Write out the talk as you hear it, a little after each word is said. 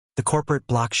the corporate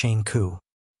blockchain coup.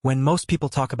 When most people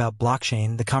talk about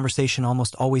blockchain, the conversation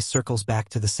almost always circles back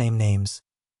to the same names.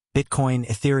 Bitcoin,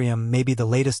 Ethereum, maybe the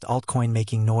latest altcoin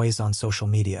making noise on social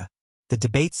media. The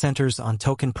debate centers on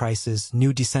token prices,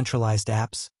 new decentralized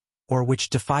apps, or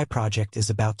which DeFi project is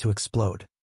about to explode.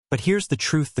 But here's the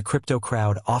truth the crypto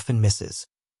crowd often misses.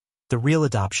 The real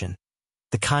adoption.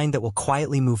 The kind that will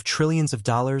quietly move trillions of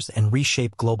dollars and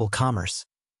reshape global commerce,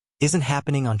 isn't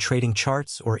happening on trading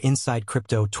charts or inside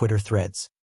crypto Twitter threads.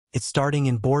 It's starting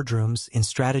in boardrooms, in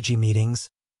strategy meetings,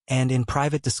 and in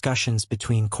private discussions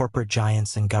between corporate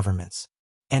giants and governments.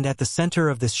 And at the center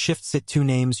of this shift sit two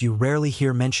names you rarely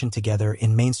hear mentioned together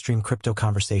in mainstream crypto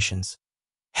conversations: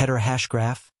 Hedera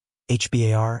Hashgraph,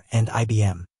 HBAR, and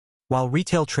IBM. While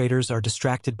retail traders are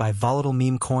distracted by volatile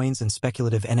meme coins and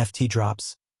speculative NFT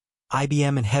drops,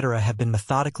 IBM and Hedera have been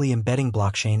methodically embedding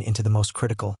blockchain into the most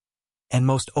critical and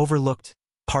most overlooked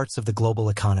parts of the global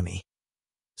economy: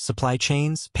 supply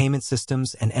chains, payment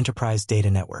systems, and enterprise data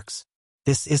networks.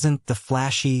 This isn't the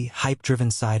flashy,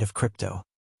 hype-driven side of crypto.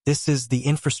 This is the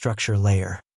infrastructure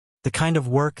layer, the kind of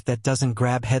work that doesn't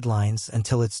grab headlines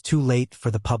until it's too late for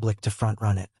the public to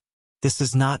front-run it. This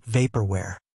is not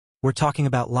vaporware. We're talking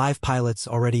about live pilots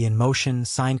already in motion,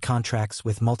 signed contracts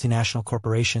with multinational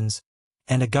corporations,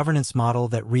 and a governance model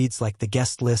that reads like the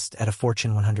guest list at a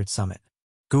Fortune 100 summit.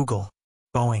 Google,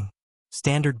 Boeing,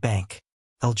 Standard Bank,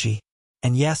 LG,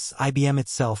 and yes, IBM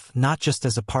itself, not just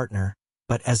as a partner,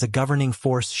 but as a governing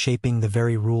force shaping the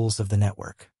very rules of the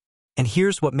network. And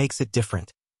here's what makes it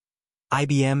different.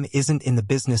 IBM isn't in the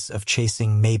business of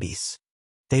chasing maybes.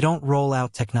 They don't roll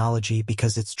out technology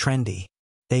because it's trendy.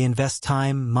 They invest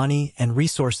time, money, and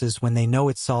resources when they know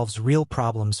it solves real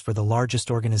problems for the largest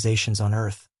organizations on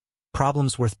Earth.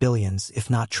 Problems worth billions, if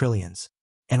not trillions.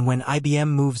 And when IBM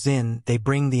moves in, they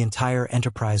bring the entire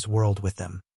enterprise world with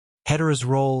them. Hedera's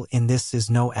role in this is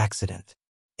no accident.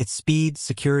 Its speed,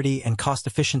 security, and cost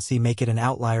efficiency make it an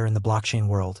outlier in the blockchain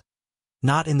world.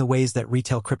 Not in the ways that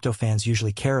retail crypto fans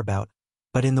usually care about,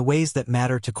 but in the ways that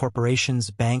matter to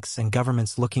corporations, banks, and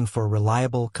governments looking for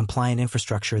reliable, compliant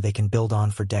infrastructure they can build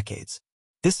on for decades.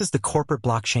 This is the corporate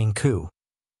blockchain coup.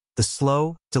 The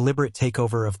slow, deliberate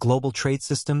takeover of global trade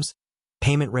systems,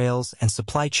 payment rails, and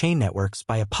supply chain networks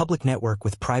by a public network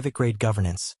with private-grade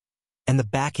governance, and the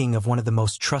backing of one of the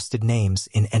most trusted names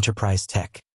in enterprise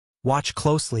tech. Watch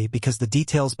closely because the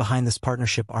details behind this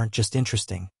partnership aren't just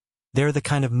interesting. They're the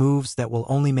kind of moves that will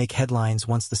only make headlines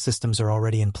once the systems are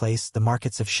already in place, the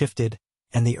markets have shifted,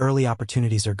 and the early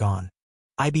opportunities are gone.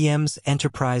 IBM's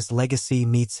enterprise legacy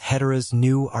meets Hedera's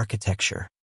new architecture.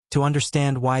 To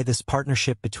understand why this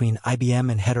partnership between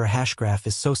IBM and Hedera Hashgraph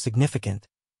is so significant,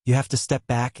 you have to step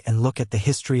back and look at the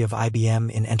history of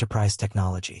IBM in enterprise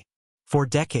technology. For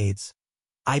decades,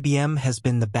 IBM has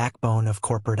been the backbone of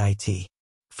corporate IT.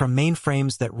 From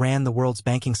mainframes that ran the world's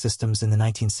banking systems in the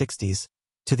 1960s,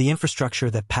 to the infrastructure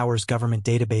that powers government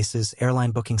databases,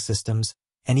 airline booking systems,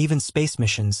 and even space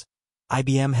missions,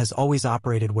 IBM has always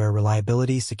operated where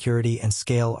reliability, security, and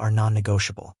scale are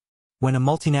non-negotiable. When a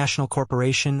multinational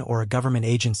corporation or a government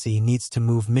agency needs to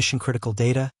move mission-critical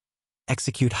data,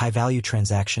 execute high-value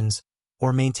transactions,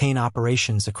 or maintain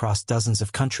operations across dozens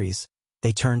of countries,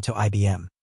 they turn to IBM.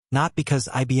 Not because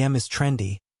IBM is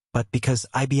trendy, but because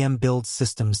IBM builds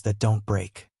systems that don't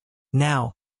break.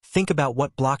 Now, think about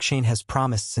what blockchain has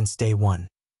promised since day one.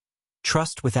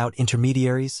 Trust without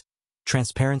intermediaries,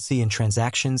 transparency in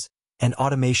transactions, and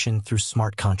automation through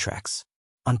smart contracts.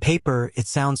 On paper, it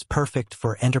sounds perfect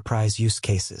for enterprise use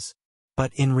cases.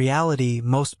 But in reality,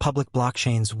 most public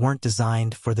blockchains weren't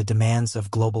designed for the demands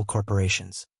of global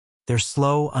corporations. They're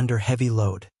slow under heavy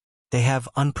load. They have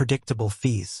unpredictable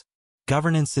fees.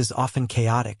 Governance is often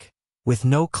chaotic, with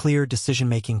no clear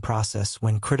decision-making process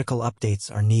when critical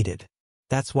updates are needed.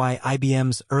 That's why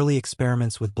IBM's early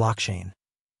experiments with blockchain,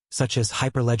 such as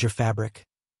Hyperledger Fabric,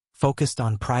 focused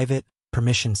on private,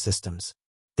 permission systems.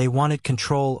 They wanted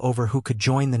control over who could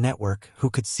join the network, who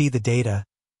could see the data,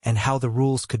 and how the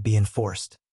rules could be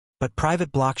enforced. But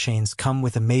private blockchains come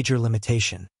with a major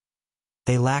limitation.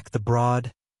 They lack the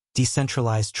broad,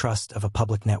 decentralized trust of a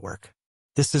public network.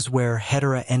 This is where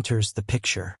Hedera enters the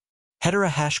picture. Hedera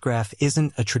Hashgraph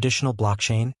isn't a traditional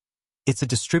blockchain. It's a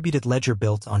distributed ledger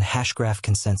built on Hashgraph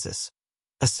consensus,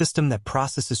 a system that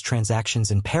processes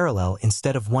transactions in parallel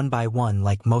instead of one by one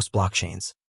like most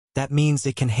blockchains. That means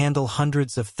it can handle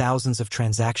hundreds of thousands of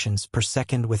transactions per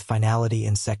second with finality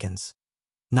in seconds,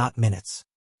 not minutes.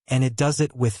 And it does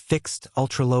it with fixed,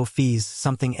 ultra-low fees,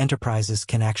 something enterprises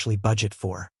can actually budget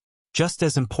for. Just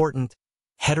as important,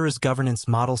 Hedera's governance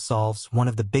model solves one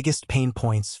of the biggest pain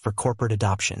points for corporate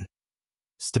adoption: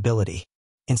 stability.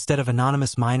 Instead of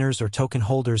anonymous miners or token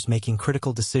holders making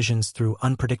critical decisions through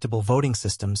unpredictable voting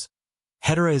systems,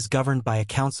 Hedera is governed by a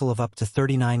council of up to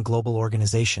 39 global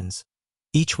organizations,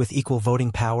 each with equal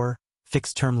voting power,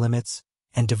 fixed term limits,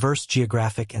 and diverse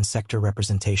geographic and sector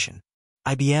representation.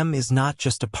 IBM is not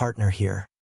just a partner here.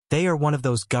 They are one of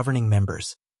those governing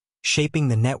members, shaping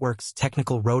the network's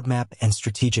technical roadmap and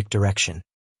strategic direction.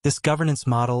 This governance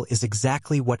model is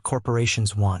exactly what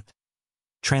corporations want: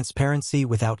 transparency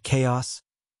without chaos,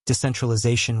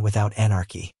 decentralization without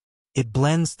anarchy. It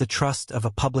blends the trust of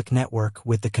a public network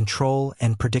with the control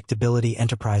and predictability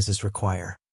enterprises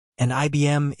require. And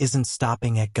IBM isn't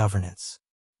stopping at governance.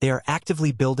 They are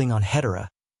actively building on Hedera,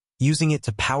 using it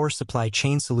to power supply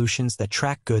chain solutions that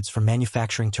track goods from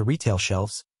manufacturing to retail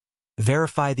shelves,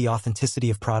 verify the authenticity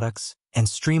of products, and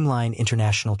streamline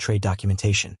international trade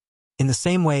documentation. In the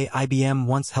same way IBM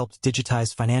once helped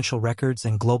digitize financial records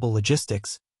and global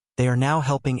logistics, they are now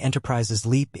helping enterprises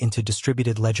leap into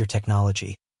distributed ledger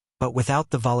technology, but without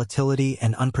the volatility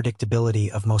and unpredictability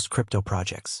of most crypto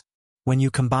projects. When you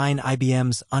combine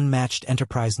IBM's unmatched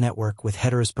enterprise network with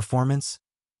Hedera's performance,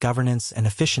 governance, and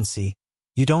efficiency,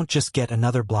 you don't just get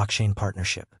another blockchain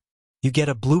partnership. You get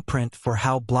a blueprint for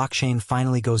how blockchain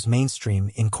finally goes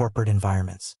mainstream in corporate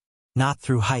environments. Not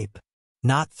through hype,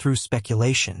 not through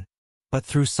speculation, but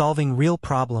through solving real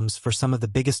problems for some of the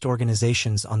biggest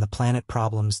organizations on the planet,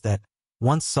 problems that,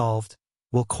 once solved,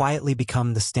 will quietly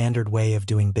become the standard way of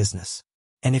doing business.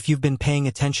 And if you've been paying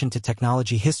attention to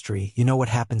technology history, you know what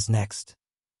happens next.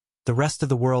 The rest of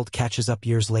the world catches up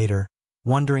years later,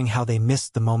 wondering how they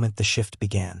missed the moment the shift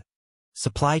began.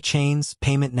 Supply chains,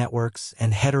 payment networks,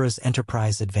 and Hedera's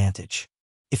enterprise advantage.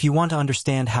 If you want to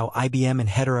understand how IBM and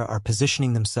Hedera are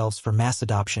positioning themselves for mass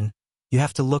adoption, you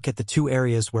have to look at the two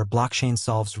areas where blockchain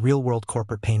solves real-world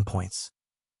corporate pain points: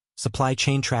 supply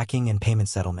chain tracking and payment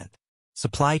settlement.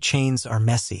 Supply chains are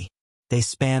messy. They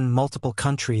span multiple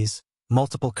countries,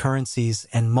 multiple currencies,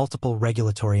 and multiple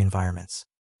regulatory environments.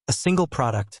 A single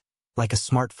product, like a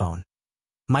smartphone,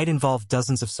 might involve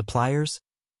dozens of suppliers,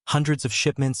 hundreds of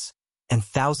shipments, and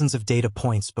thousands of data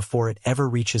points before it ever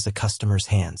reaches a customer's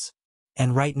hands.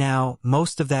 And right now,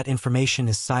 most of that information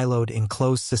is siloed in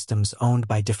closed systems owned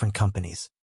by different companies.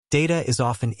 Data is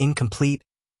often incomplete,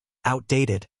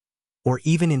 outdated, or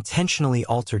even intentionally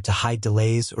altered to hide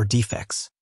delays or defects.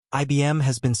 IBM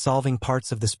has been solving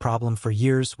parts of this problem for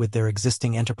years with their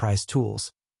existing enterprise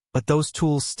tools, but those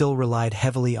tools still relied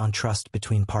heavily on trust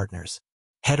between partners.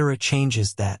 Hedera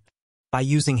changes that. By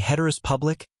using Hedera's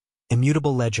public,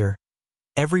 immutable ledger,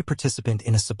 every participant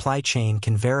in a supply chain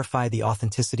can verify the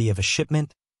authenticity of a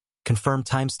shipment, confirm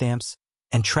timestamps,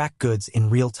 and track goods in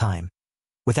real time,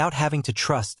 without having to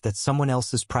trust that someone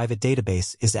else's private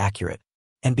database is accurate.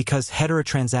 And because Hedera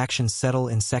transactions settle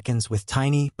in seconds with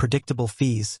tiny, predictable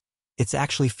fees, it's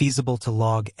actually feasible to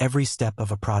log every step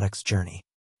of a product's journey.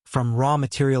 From raw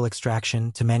material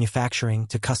extraction to manufacturing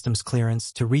to customs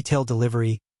clearance to retail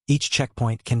delivery, each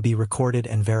checkpoint can be recorded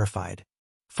and verified.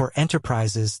 For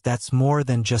enterprises, that's more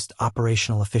than just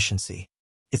operational efficiency.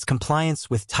 It's compliance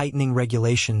with tightening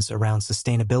regulations around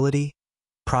sustainability,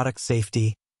 product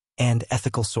safety, and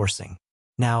ethical sourcing.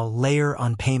 Now, layer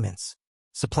on payments.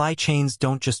 Supply chains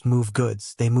don't just move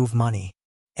goods, they move money.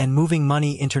 And moving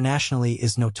money internationally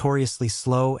is notoriously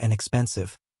slow and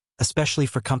expensive, especially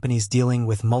for companies dealing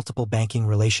with multiple banking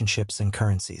relationships and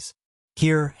currencies.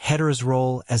 Here, Hedera's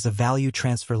role as a value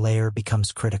transfer layer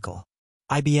becomes critical.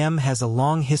 IBM has a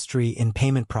long history in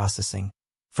payment processing,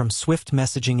 from swift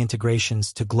messaging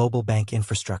integrations to global bank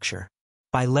infrastructure.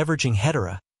 By leveraging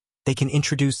Hedera, they can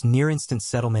introduce near-instant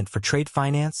settlement for trade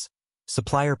finance,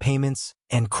 supplier payments,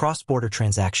 and cross-border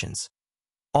transactions,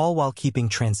 all while keeping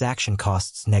transaction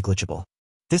costs negligible.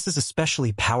 This is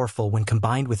especially powerful when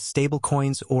combined with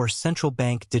stablecoins or central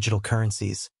bank digital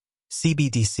currencies,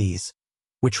 CBDCs,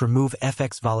 which remove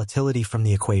FX volatility from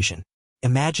the equation.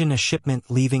 Imagine a shipment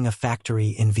leaving a factory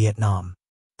in Vietnam.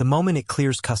 The moment it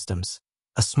clears customs,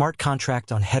 a smart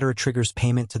contract on Hedera triggers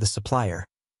payment to the supplier,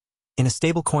 in a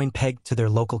stablecoin pegged to their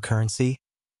local currency,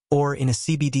 or in a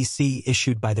CBDC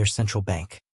issued by their central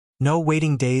bank. No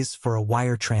waiting days for a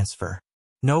wire transfer.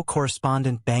 No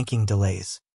correspondent banking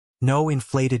delays. No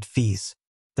inflated fees.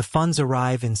 The funds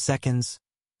arrive in seconds,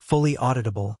 fully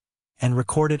auditable, and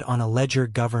recorded on a ledger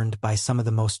governed by some of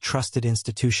the most trusted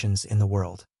institutions in the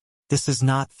world. This is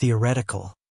not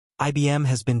theoretical. IBM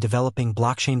has been developing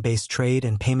blockchain-based trade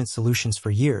and payment solutions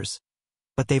for years,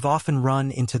 but they've often run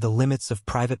into the limits of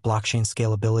private blockchain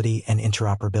scalability and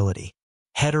interoperability.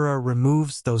 Hedera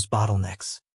removes those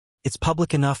bottlenecks. It's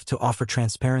public enough to offer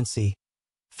transparency,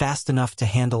 fast enough to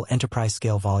handle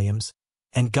enterprise-scale volumes,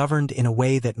 and governed in a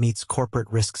way that meets corporate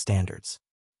risk standards.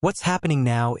 What's happening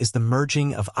now is the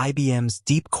merging of IBM's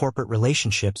deep corporate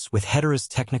relationships with Hedera's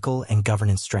technical and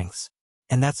governance strengths.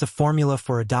 And that's a formula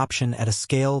for adoption at a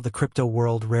scale the crypto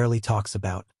world rarely talks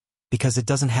about, because it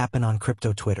doesn't happen on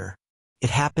crypto Twitter. It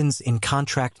happens in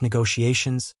contract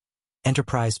negotiations,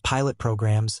 enterprise pilot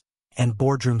programs, and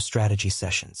boardroom strategy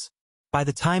sessions. By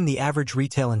the time the average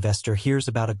retail investor hears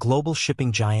about a global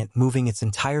shipping giant moving its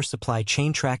entire supply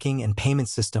chain tracking and payment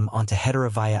system onto Hedera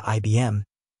via IBM,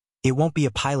 it won't be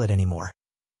a pilot anymore.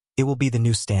 It will be the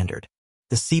new standard,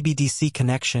 the CBDC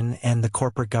connection and the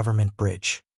corporate government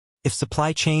bridge. If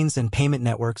supply chains and payment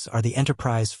networks are the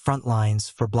enterprise front lines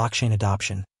for blockchain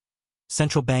adoption,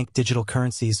 central bank digital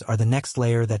currencies are the next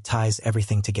layer that ties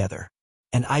everything together.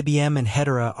 And IBM and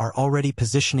Hedera are already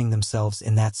positioning themselves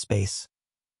in that space,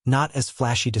 not as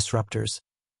flashy disruptors,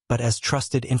 but as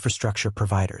trusted infrastructure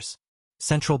providers.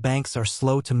 Central banks are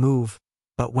slow to move,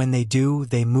 but when they do,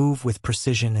 they move with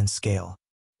precision and scale.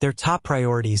 Their top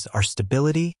priorities are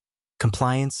stability,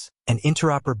 compliance, and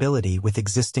interoperability with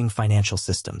existing financial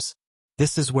systems.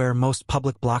 This is where most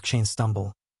public blockchains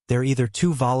stumble. They're either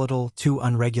too volatile, too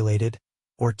unregulated,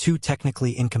 or too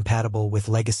technically incompatible with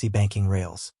legacy banking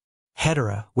rails.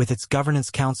 Hedera, with its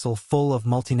governance council full of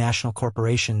multinational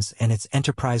corporations and its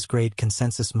enterprise-grade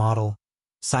consensus model,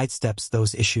 sidesteps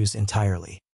those issues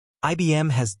entirely. IBM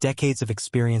has decades of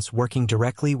experience working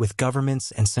directly with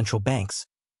governments and central banks,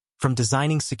 from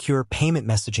designing secure payment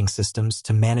messaging systems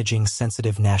to managing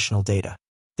sensitive national data.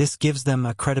 This gives them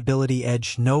a credibility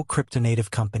edge no crypto-native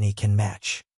company can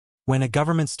match. When a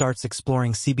government starts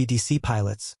exploring CBDC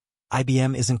pilots,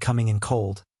 IBM isn't coming in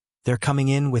cold. They're coming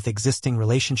in with existing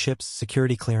relationships,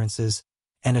 security clearances,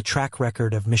 and a track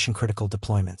record of mission-critical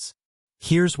deployments.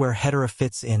 Here's where Hedera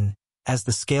fits in, as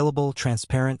the scalable,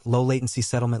 transparent, low-latency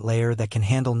settlement layer that can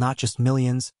handle not just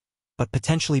millions, but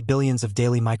potentially billions of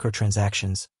daily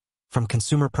microtransactions, from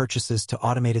consumer purchases to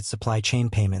automated supply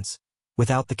chain payments,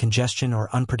 without the congestion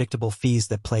or unpredictable fees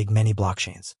that plague many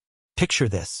blockchains. Picture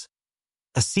this.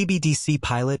 A CBDC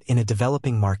pilot in a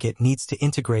developing market needs to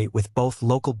integrate with both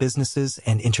local businesses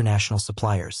and international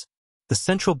suppliers. The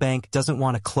central bank doesn't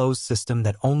want a closed system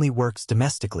that only works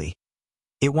domestically.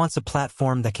 It wants a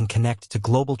platform that can connect to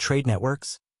global trade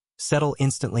networks, settle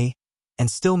instantly, and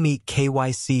still meet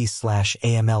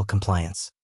KYC/AML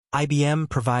compliance. IBM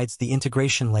provides the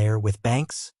integration layer with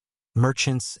banks,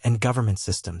 merchants, and government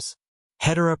systems.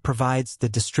 Hedera provides the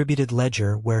distributed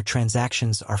ledger where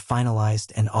transactions are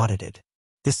finalized and audited.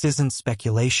 This isn't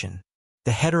speculation.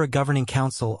 The Hedera Governing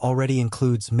Council already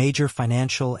includes major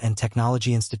financial and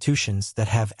technology institutions that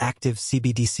have active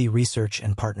CBDC research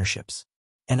and partnerships.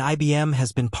 And IBM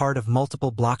has been part of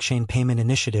multiple blockchain payment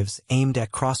initiatives aimed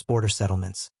at cross-border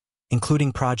settlements,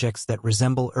 including projects that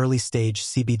resemble early-stage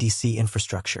CBDC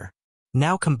infrastructure.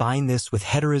 Now combine this with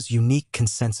Hedera's unique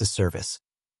consensus service,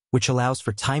 which allows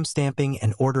for timestamping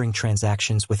and ordering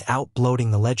transactions without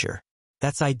bloating the ledger.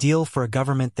 That's ideal for a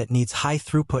government that needs high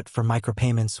throughput for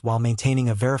micropayments while maintaining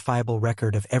a verifiable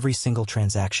record of every single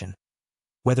transaction,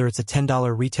 whether it's a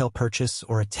 $10 retail purchase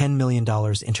or a $10 million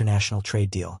international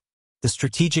trade deal. The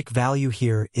strategic value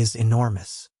here is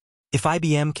enormous. If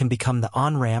IBM can become the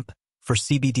on-ramp for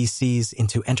CBDCs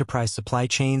into enterprise supply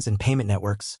chains and payment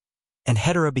networks, and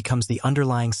Hedera becomes the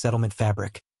underlying settlement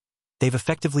fabric, they've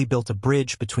effectively built a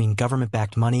bridge between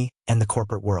government-backed money and the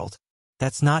corporate world.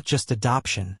 That's not just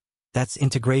adoption, that's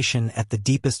integration at the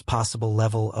deepest possible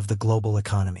level of the global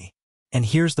economy. And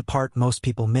here's the part most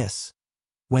people miss.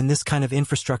 When this kind of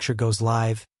infrastructure goes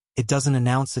live, it doesn't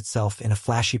announce itself in a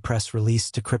flashy press release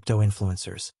to crypto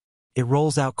influencers. It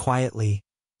rolls out quietly,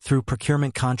 through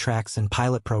procurement contracts and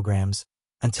pilot programs,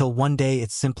 until one day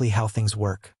it's simply how things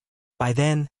work. By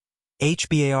then,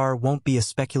 HBAR won't be a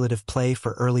speculative play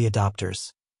for early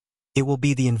adopters. It will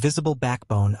be the invisible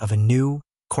backbone of a new,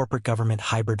 corporate government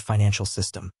hybrid financial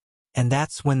system. And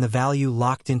that's when the value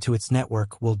locked into its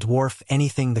network will dwarf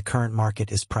anything the current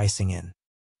market is pricing in.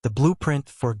 The blueprint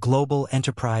for global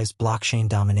enterprise blockchain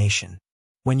domination.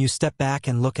 When you step back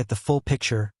and look at the full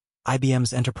picture,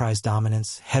 IBM's enterprise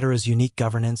dominance, Hedera's unique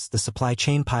governance, the supply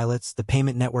chain pilots, the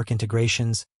payment network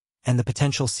integrations, and the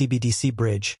potential CBDC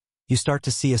bridge, you start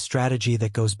to see a strategy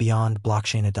that goes beyond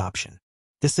blockchain adoption.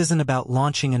 This isn't about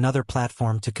launching another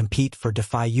platform to compete for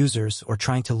DeFi users or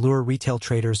trying to lure retail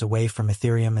traders away from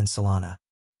Ethereum and Solana.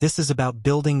 This is about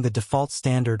building the default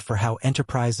standard for how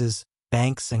enterprises,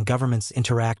 banks, and governments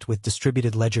interact with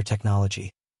distributed ledger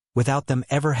technology, without them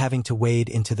ever having to wade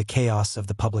into the chaos of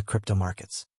the public crypto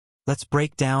markets. Let's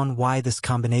break down why this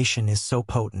combination is so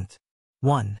potent.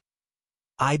 1.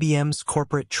 IBM's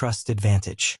corporate trust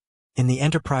advantage. In the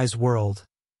enterprise world,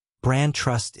 brand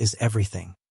trust is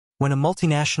everything. When a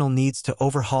multinational needs to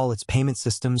overhaul its payment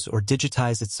systems or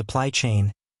digitize its supply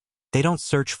chain, they don't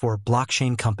search for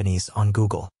blockchain companies on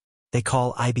Google. They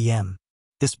call IBM.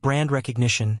 This brand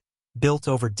recognition, built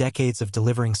over decades of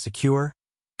delivering secure,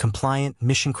 compliant,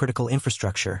 mission-critical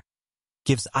infrastructure,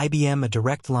 gives IBM a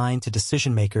direct line to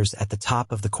decision-makers at the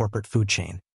top of the corporate food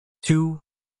chain. 2.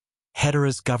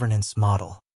 Hedera's governance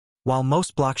model. While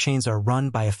most blockchains are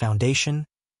run by a foundation,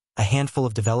 a handful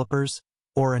of developers,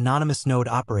 or anonymous node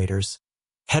operators,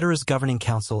 Hedera's governing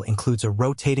council includes a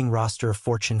rotating roster of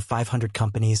Fortune 500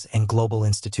 companies and global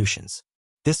institutions.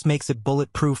 This makes it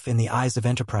bulletproof in the eyes of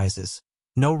enterprises.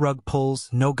 No rug pulls,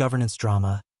 no governance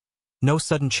drama, no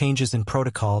sudden changes in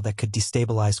protocol that could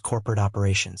destabilize corporate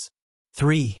operations.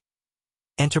 3.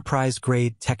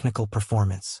 Enterprise-grade technical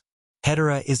performance.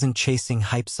 Hedera isn't chasing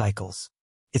hype cycles.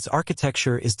 Its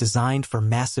architecture is designed for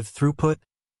massive throughput,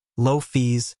 low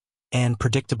fees, and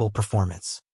predictable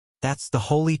performance. That's the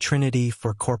holy trinity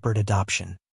for corporate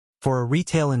adoption. For a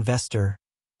retail investor,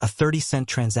 a 30-cent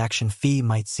transaction fee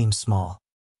might seem small.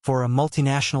 For a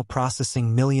multinational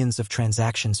processing millions of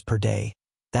transactions per day,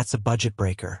 that's a budget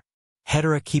breaker.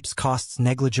 Hedera keeps costs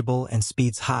negligible and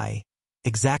speeds high,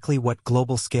 exactly what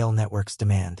global-scale networks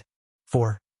demand.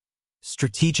 4.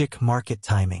 Strategic market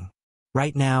timing.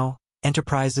 Right now,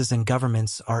 enterprises and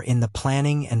governments are in the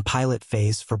planning and pilot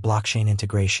phase for blockchain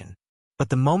integration. But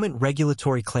the moment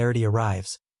regulatory clarity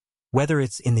arrives, whether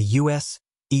it's in the US,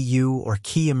 EU, or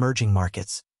key emerging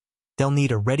markets, they'll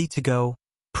need a ready-to-go,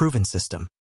 proven system.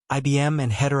 IBM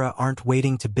and Hedera aren't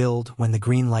waiting to build when the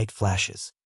green light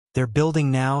flashes. They're building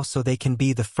now so they can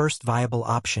be the first viable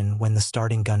option when the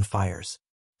starting gun fires.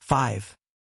 5.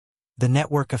 The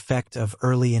network effect of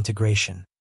early integration.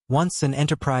 Once an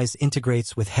enterprise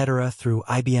integrates with Hedera through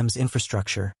IBM's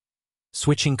infrastructure,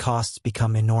 switching costs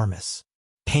become enormous.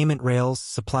 Payment rails,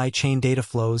 supply chain data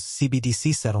flows,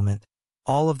 CBDC settlement,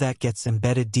 all of that gets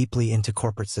embedded deeply into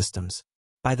corporate systems.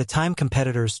 By the time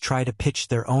competitors try to pitch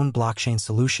their own blockchain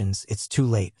solutions, it's too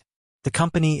late. The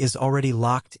company is already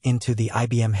locked into the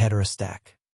IBM Hedera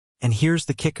stack. And here's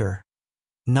the kicker.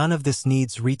 None of this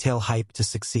needs retail hype to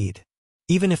succeed.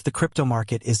 Even if the crypto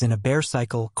market is in a bear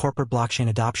cycle, corporate blockchain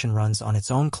adoption runs on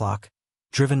its own clock,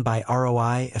 driven by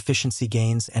ROI, efficiency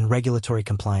gains, and regulatory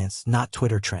compliance, not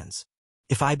Twitter trends.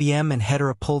 If IBM and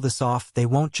Hedera pull this off, they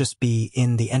won't just be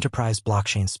in the enterprise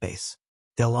blockchain space.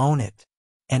 They'll own it.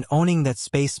 And owning that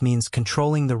space means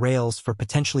controlling the rails for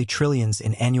potentially trillions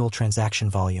in annual transaction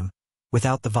volume,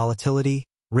 without the volatility,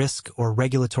 risk, or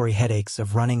regulatory headaches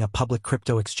of running a public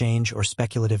crypto exchange or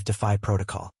speculative DeFi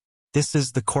protocol. This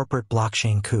is the corporate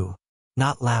blockchain coup.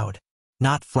 Not loud,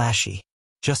 not flashy,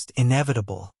 just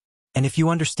inevitable. And if you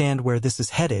understand where this is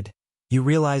headed, you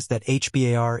realize that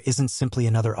HBAR isn't simply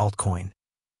another altcoin.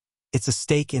 It's a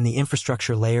stake in the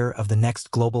infrastructure layer of the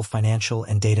next global financial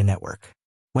and data network.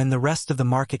 When the rest of the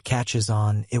market catches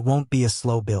on, it won't be a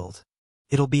slow build.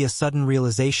 It'll be a sudden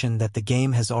realization that the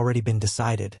game has already been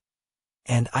decided,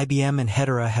 and IBM and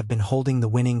Hedera have been holding the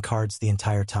winning cards the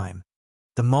entire time.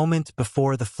 The moment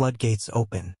before the floodgates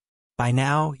open. By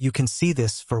now, you can see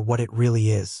this for what it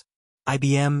really is.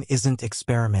 IBM isn't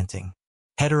experimenting.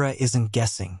 Hedera isn't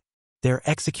guessing. They're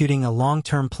executing a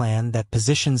long-term plan that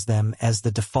positions them as the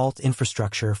default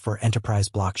infrastructure for enterprise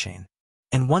blockchain.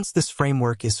 And once this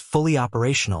framework is fully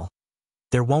operational,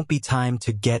 there won't be time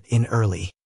to get in early.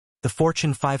 The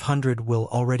Fortune 500 will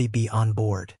already be on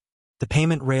board. The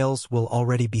payment rails will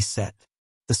already be set.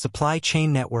 The supply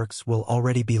chain networks will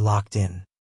already be locked in.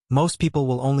 Most people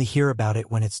will only hear about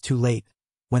it when it's too late,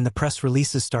 when the press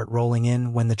releases start rolling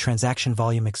in, when the transaction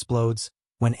volume explodes,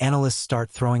 when analysts start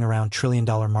throwing around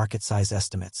trillion-dollar market size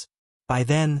estimates. By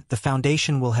then, the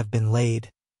foundation will have been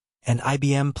laid, and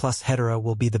IBM plus Hedera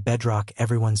will be the bedrock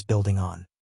everyone's building on.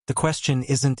 The question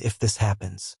isn't if this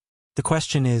happens. The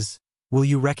question is, will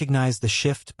you recognize the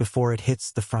shift before it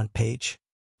hits the front page?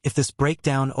 If this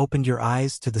breakdown opened your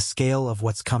eyes to the scale of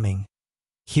what's coming,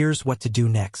 here's what to do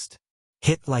next.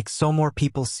 Hit like so more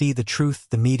people see the truth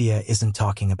the media isn't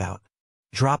talking about.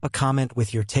 Drop a comment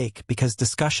with your take, because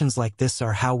discussions like this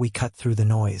are how we cut through the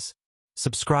noise.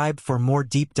 Subscribe for more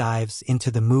deep dives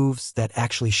into the moves that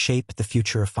actually shape the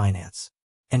future of finance.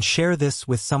 And share this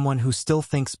with someone who still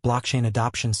thinks blockchain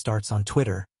adoption starts on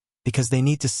Twitter, because they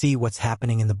need to see what's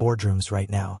happening in the boardrooms right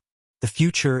now. The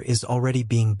future is already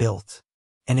being built.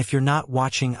 And if you're not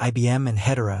watching IBM and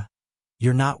Hedera,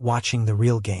 you're not watching the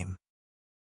real game.